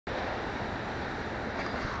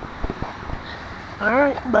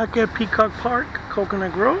Alright, back at Peacock Park,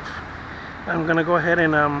 Coconut Grove. I'm gonna go ahead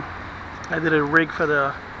and I did a rig for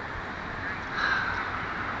the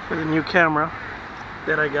new camera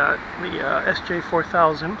that I got, the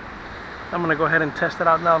SJ4000. I'm gonna go ahead and test it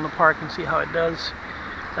out now in the park and see how it does.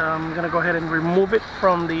 I'm gonna go ahead and remove it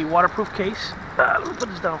from the waterproof case. Let me put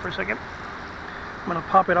this down for a second. I'm gonna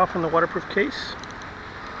pop it off from the waterproof case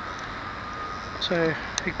so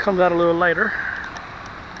it comes out a little lighter.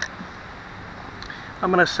 I'm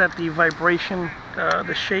gonna set the vibration,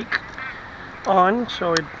 the shake on,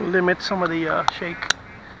 so it limits some of the shake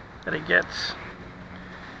that it gets.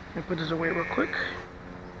 Let me put this away real quick.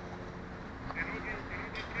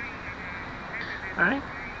 Alright,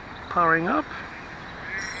 powering up.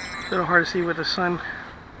 A little hard to see with the sun.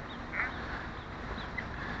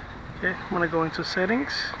 Okay, I'm gonna go into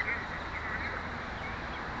settings.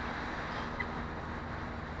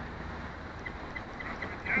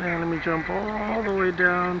 And let me jump all the way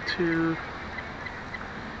down to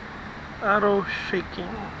auto shaking.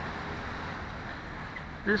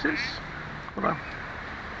 This is, hold on.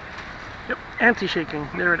 Yep, anti-shaking.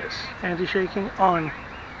 There it is. Anti-shaking on.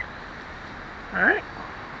 Alright,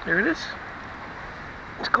 there it is.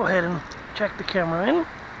 Let's go ahead and check the camera in.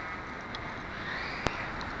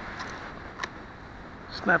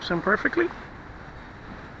 Snaps in perfectly.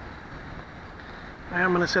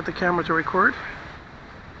 I'm going to set the camera to record.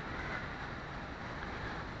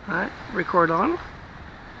 Alright, record on.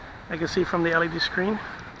 I can see from the LED screen.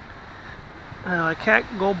 I can't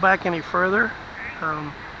go back any further.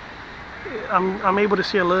 I'm able to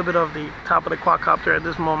see a little bit of the top of the quadcopter at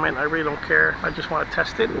this moment. I really don't care. I just want to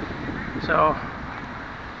test it. So,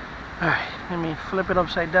 alright, let me flip it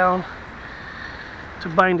upside down to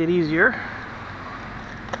bind it easier.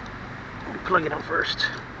 Let me plug it in first.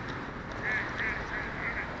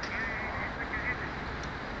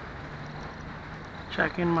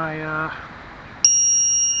 Check in my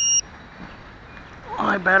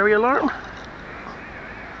my battery alarm.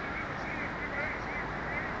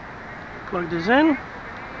 Plug this in.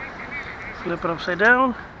 Flip it upside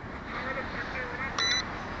down.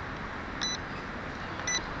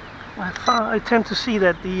 I tend to see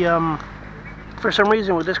that the for some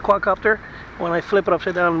reason with this quadcopter, when I flip it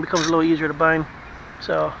upside down, it becomes a little easier to bind.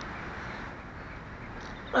 So,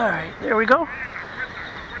 all right, there we go.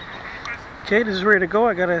 Okay, this is ready to go.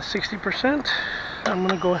 I got a 60%. I'm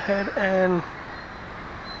gonna go ahead and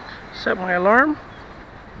set my alarm,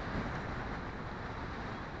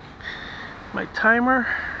 my timer.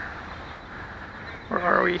 Where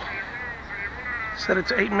are we? Set it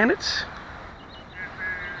to 8 minutes.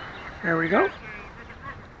 There we go.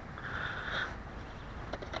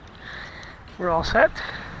 We're all set.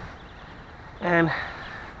 And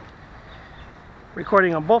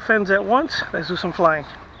recording on both ends at once. Let's do some flying.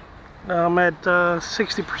 I'm at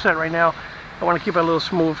 60% right now. I want to keep it a little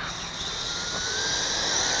smooth.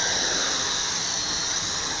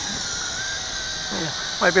 Yeah,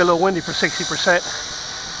 might be a little windy for 60%.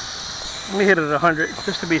 Let me hit it at 100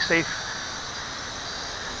 just to be safe.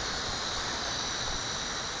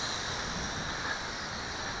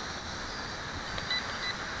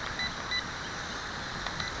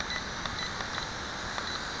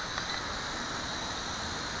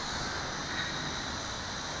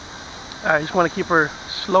 I just want to keep her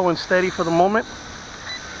slow and steady for the moment,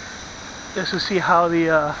 just to see how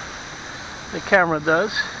the camera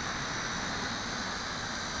does.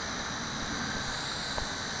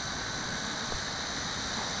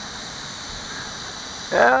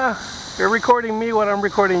 Yeah, you're recording me when I'm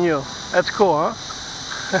recording you. That's cool, huh?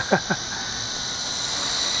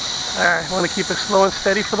 Alright, I want to keep it slow and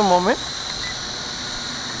steady for the moment.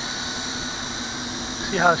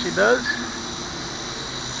 See how she does.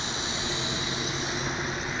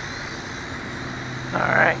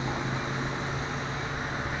 Alright.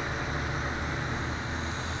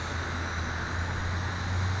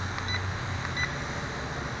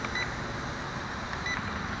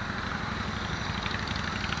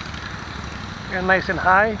 You're nice and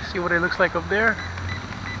high. See what it looks like up there.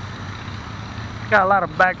 Got a lot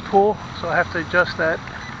of back pull, so I have to adjust that.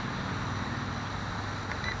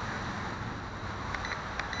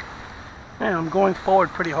 Man, I'm going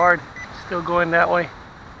forward pretty hard. Still going that way.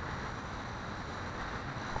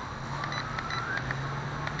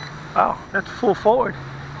 Wow, that's full forward.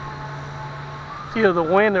 It's either the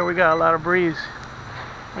wind or we got a lot of breeze.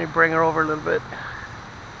 Let me bring her over a little bit.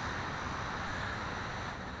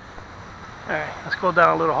 Alright, let's go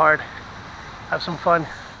down a little hard. Have some fun.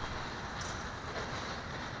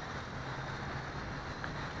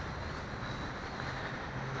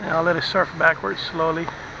 And I'll let it surf backwards slowly.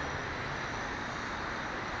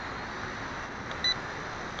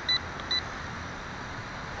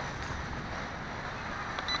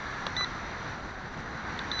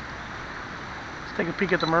 take a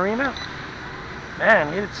peek at the marina.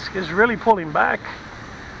 Man, it's really pulling back.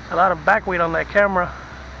 A lot of back weight on that camera.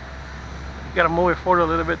 You gotta move it forward a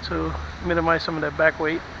little bit to minimize some of that back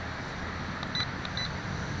weight.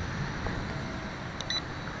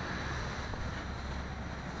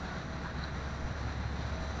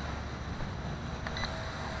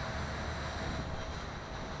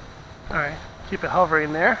 Alright, keep it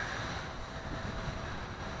hovering there.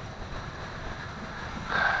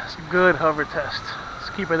 It's a good hover test. Let's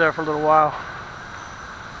keep it there for a little while.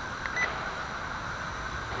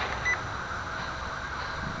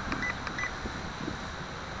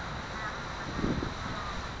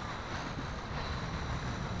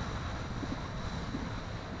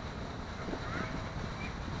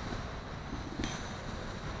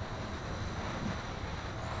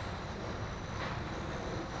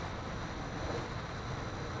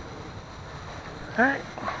 Alright,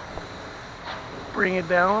 bring it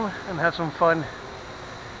down and have some fun.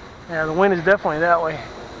 Yeah, the wind is definitely that way.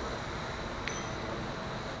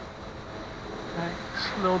 Alright,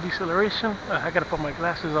 slow deceleration. I gotta put my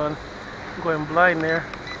glasses on. I'm going blind there.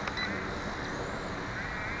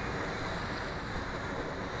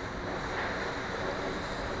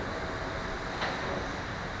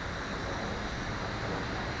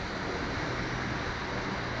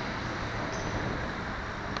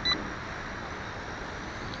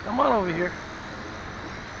 Come on over here.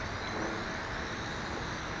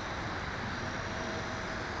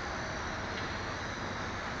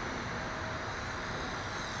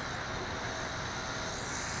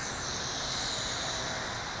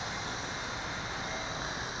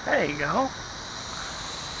 There you go.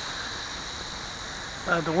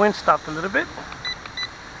 The wind stopped a little bit.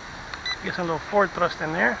 Get some little forward thrust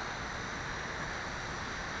in there.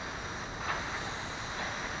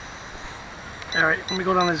 Alright, let me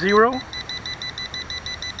go down to 0 and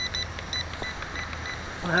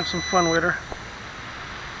have some fun with her.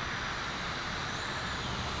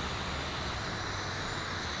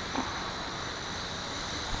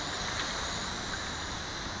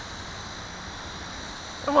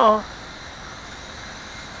 Come on.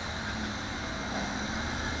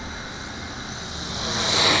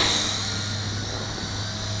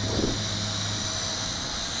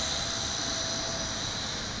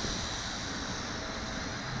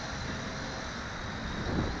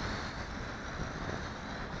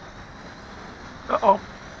 Uh-oh.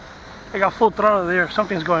 I got full throttle there.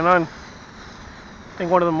 Something's going on. I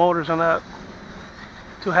think one of the motors are not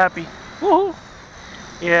too happy. Woohoo!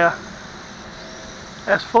 Yeah.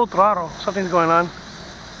 That's full throttle. Something's going on.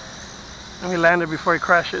 Let me land it before it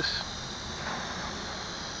crashes.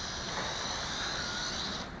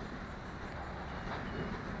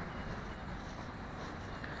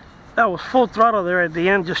 That was full throttle there at the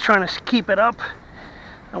end, just trying to keep it up.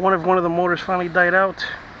 I wonder if one of the motors finally died out.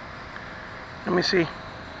 Let me see.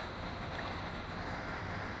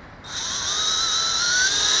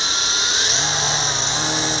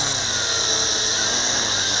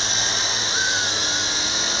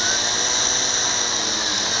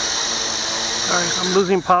 Alright, I'm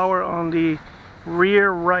losing power on the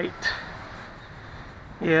rear right.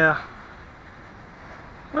 Yeah.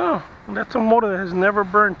 Oh, that's a motor that has never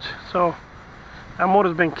burnt. So that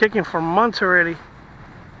motor's been kicking for months already.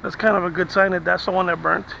 That's kind of a good sign that that's the one that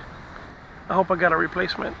burnt. I hope I got a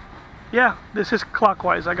replacement. Yeah, this is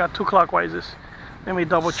clockwise. I got 2 clockwise. Let me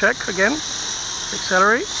double check again.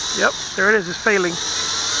 Accelerate. Yep, there it is. It's failing.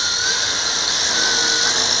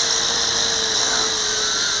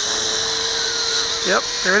 Yep,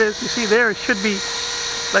 there it is. You see there, it should be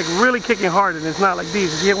like really kicking hard, and it's not like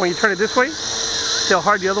these. You see when you turn it this way, see how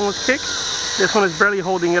hard the other ones kick? This one is barely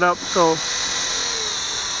holding it up, so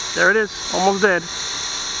there it is, almost dead.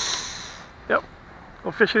 Yep,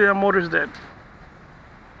 officially that motor's dead.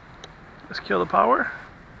 Let's kill the power.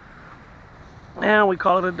 And we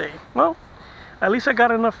call it a day. Well, at least I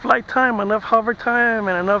got enough flight time, enough hover time,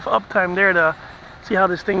 and enough uptime there to see how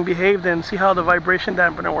this thing behaved and see how the vibration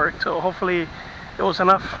dampener worked. So hopefully it was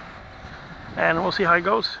enough, and we'll see how it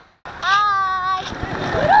goes. Hi!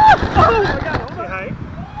 Oh my God! Hold on.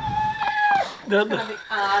 Hi.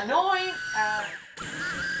 Annoying.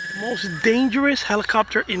 Most dangerous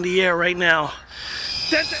helicopter in the air right now.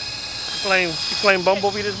 You playing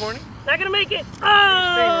Bumblebee this morning? Not gonna make it. Oh!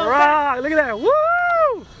 Right. Look at that!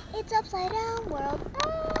 Woo! It's upside down world.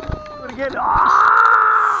 Do it again.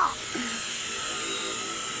 Ah!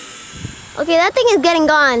 Okay, that thing is getting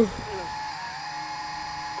gone.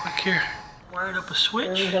 Quick here. Wired up a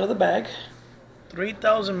switch out of the bag.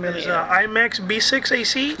 3,000 milliamp. IMAX B6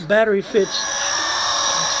 AC. Battery fits.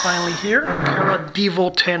 It's finally here. Camera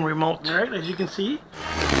Devo 10 remote. Alright, as you can see.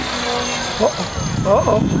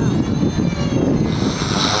 Uh-oh.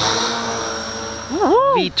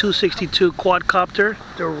 V262 quadcopter,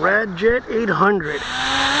 the Radjet 800.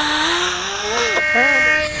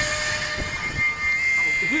 And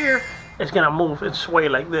over here, it's gonna move and sway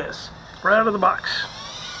like this, right out of the box.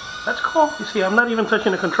 That's cool. You see, I'm not even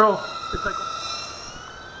touching the control. It's like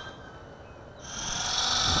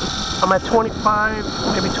I'm at 25,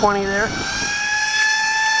 maybe 20 there.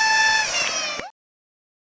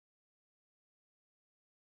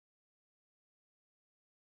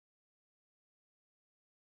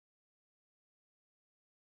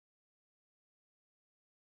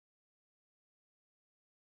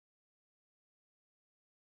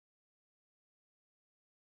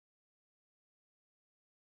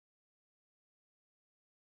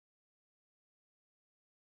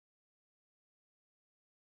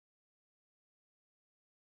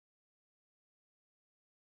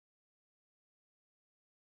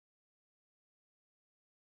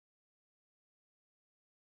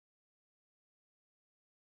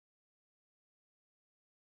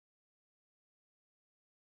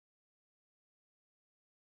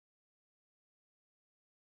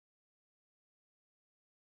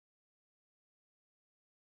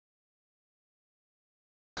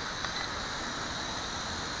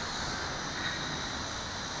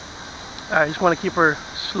 I just want to keep her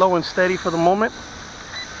slow and steady for the moment,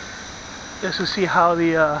 just to see how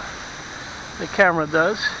the camera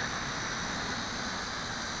does.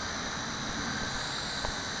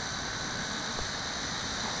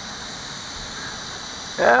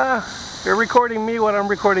 Yeah, you're recording me when I'm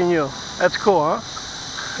recording you. That's cool, huh?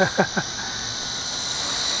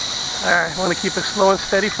 Alright, I want to keep it slow and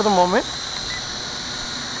steady for the moment.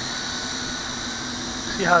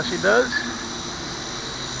 See how she does.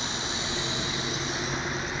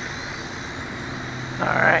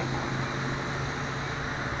 Alright.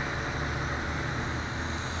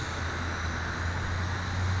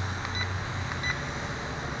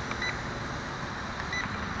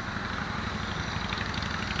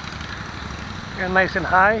 Here, nice and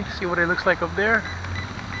high. See what it looks like up there.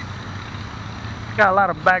 Got a lot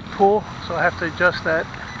of back pull, so I have to adjust that.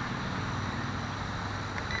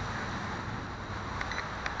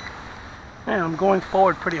 Yeah, I'm going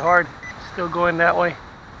forward pretty hard. Still going that way.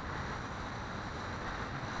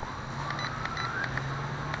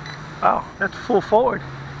 Wow, that's full forward.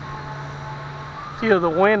 It's either the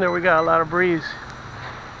wind or we got a lot of breeze.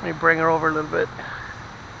 Let me bring her over a little bit.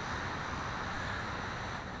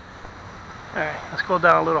 Alright, let's go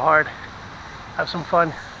down a little hard. Have some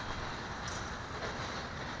fun.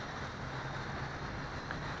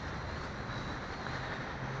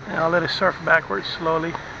 And I'll let it surf backwards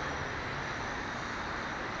slowly.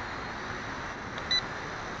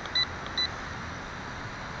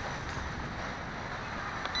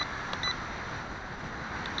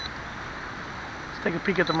 Take a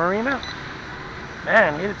peek at the marina.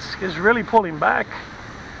 Man, it's really pulling back.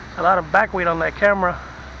 A lot of back weight on that camera.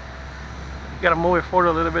 You gotta move it forward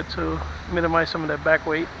a little bit to minimize some of that back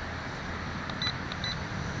weight.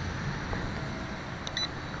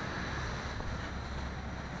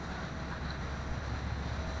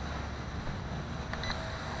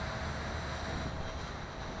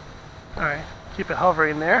 Alright, keep it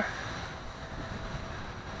hovering there.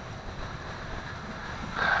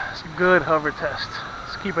 It's a good hover test.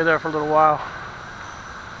 Let's keep it there for a little while.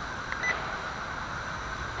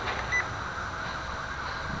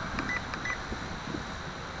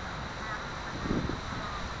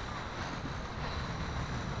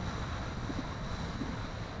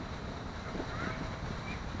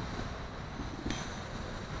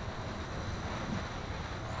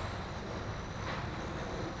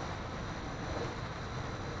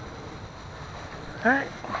 Alright.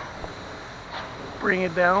 Bring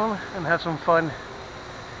it down and have some fun.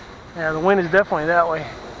 Yeah, the wind is definitely that way.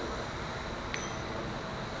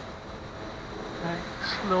 Alright,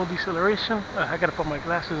 slow deceleration. I gotta put my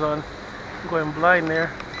glasses on. I'm going blind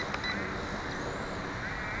there.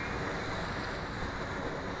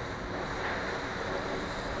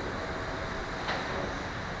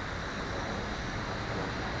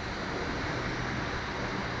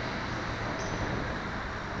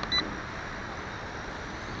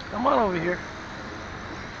 Come on over here.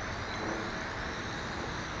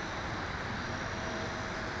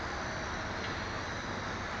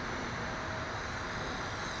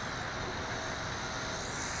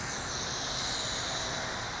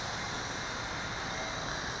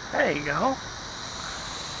 There you go.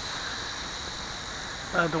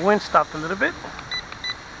 The wind stopped a little bit.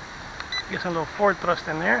 Get some little forward thrust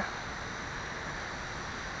in there.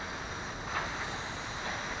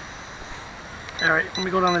 Alright, let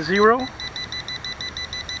me go down to 0.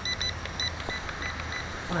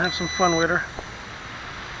 and have some fun with her.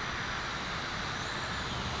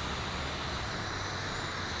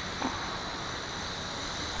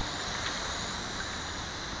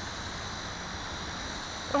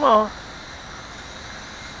 Come on.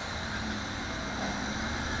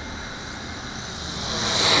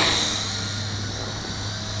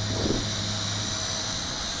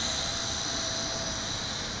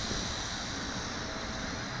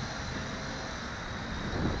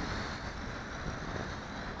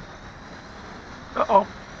 Uh-oh.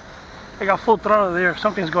 I got full throttle there.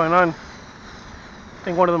 Something's going on. I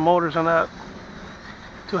think one of the motors are not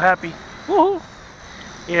too happy. Woohoo!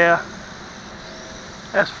 Yeah.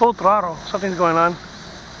 That's full throttle. Something's going on.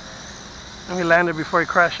 Let me land it before it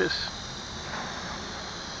crashes.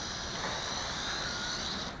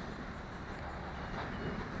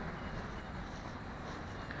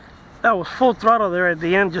 That was full throttle there at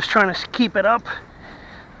the end, just trying to keep it up.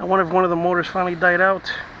 I wonder if one of the motors finally died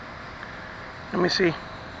out. Let me see.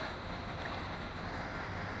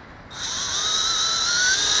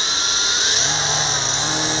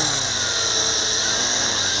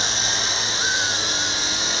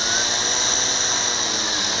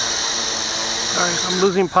 Alright, I'm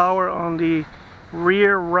losing power on the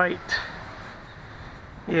rear right.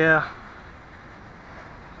 Yeah.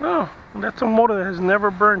 Oh, that's a motor that has never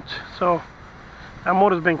burnt. So that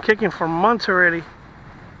motor's been kicking for months already.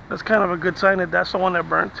 That's kind of a good sign that that's the one that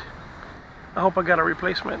burnt. I hope I got a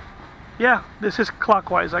replacement. Yeah, this is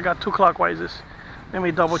clockwise. I got 2 clockweises. Let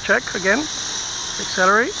me double check again.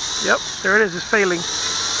 Accelerate. Yep, there it is. It's failing.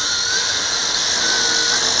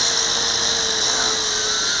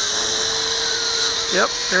 Yep,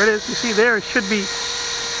 there it is. You see there, it should be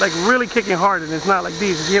like really kicking hard, and it's not like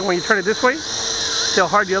these. You see when you turn it this way, see how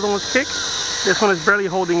hard the other ones kick? This one is barely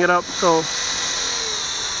holding it up, so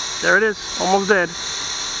there it is, almost dead.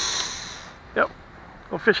 Yep,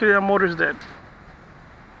 officially that motor's dead.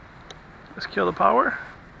 Let's kill the power.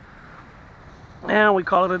 And we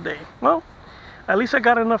call it a day. Well, at least I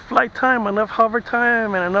got enough flight time, enough hover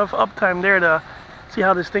time, and enough uptime there to see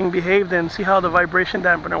how this thing behaved and see how the vibration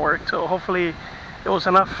dampener worked. So hopefully it was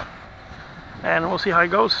enough, and we'll see how it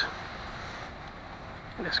goes.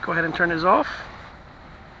 Let's go ahead and turn this off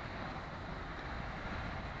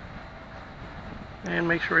and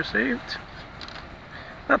make sure it's saved.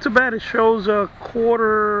 Not too bad. It shows a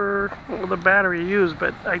quarter of the battery used,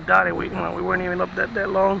 but I doubt it. We weren't even up that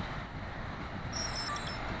long.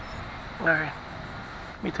 All right,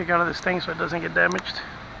 let me take out of this thing so it doesn't get damaged.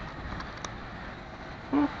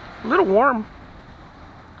 A little warm.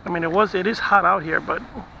 I mean, it is hot out here, but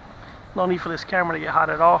no need for this camera to get hot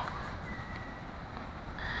at all.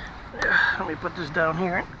 Yeah, let me put this down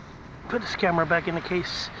here. Put this camera back in the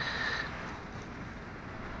case.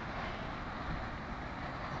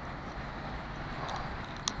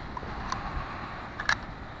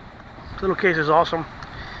 This little case is awesome.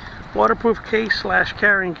 Waterproof case /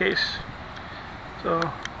 carrying case. So,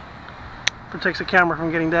 protects the camera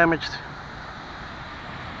from getting damaged.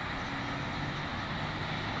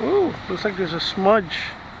 Ooh, looks like there's a smudge.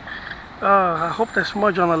 I hope that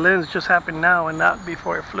smudge on the lens just happened now and not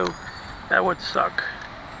before it flew. That would suck.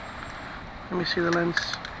 Let me see the lens.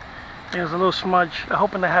 There's a little smudge. I'm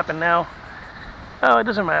hoping that happened now. Oh, it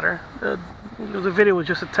doesn't matter. The video was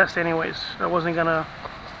just a test anyways. I wasn't gonna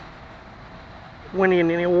win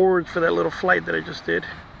any awards for that little flight that I just did.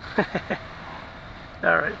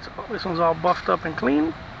 Alright, so this one's all buffed up and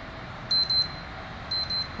clean.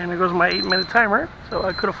 And there goes my 8-minute timer, so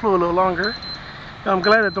I could have flew a little longer. I'm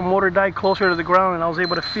glad that the motor died closer to the ground and I was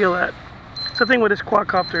able to feel that. So the thing with this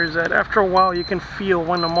quadcopter is that after a while you can feel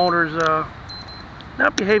when the motor's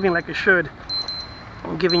not behaving like it should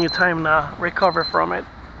and giving you time to recover from it.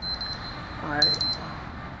 Alright,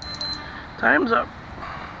 time's up.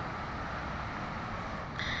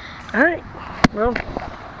 Alright, well,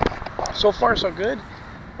 so far so good.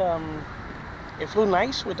 It flew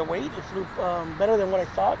nice with the weight. It flew better than what I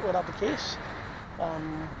thought without the case.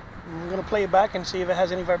 I'm going to play it back and see if it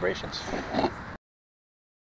has any vibrations.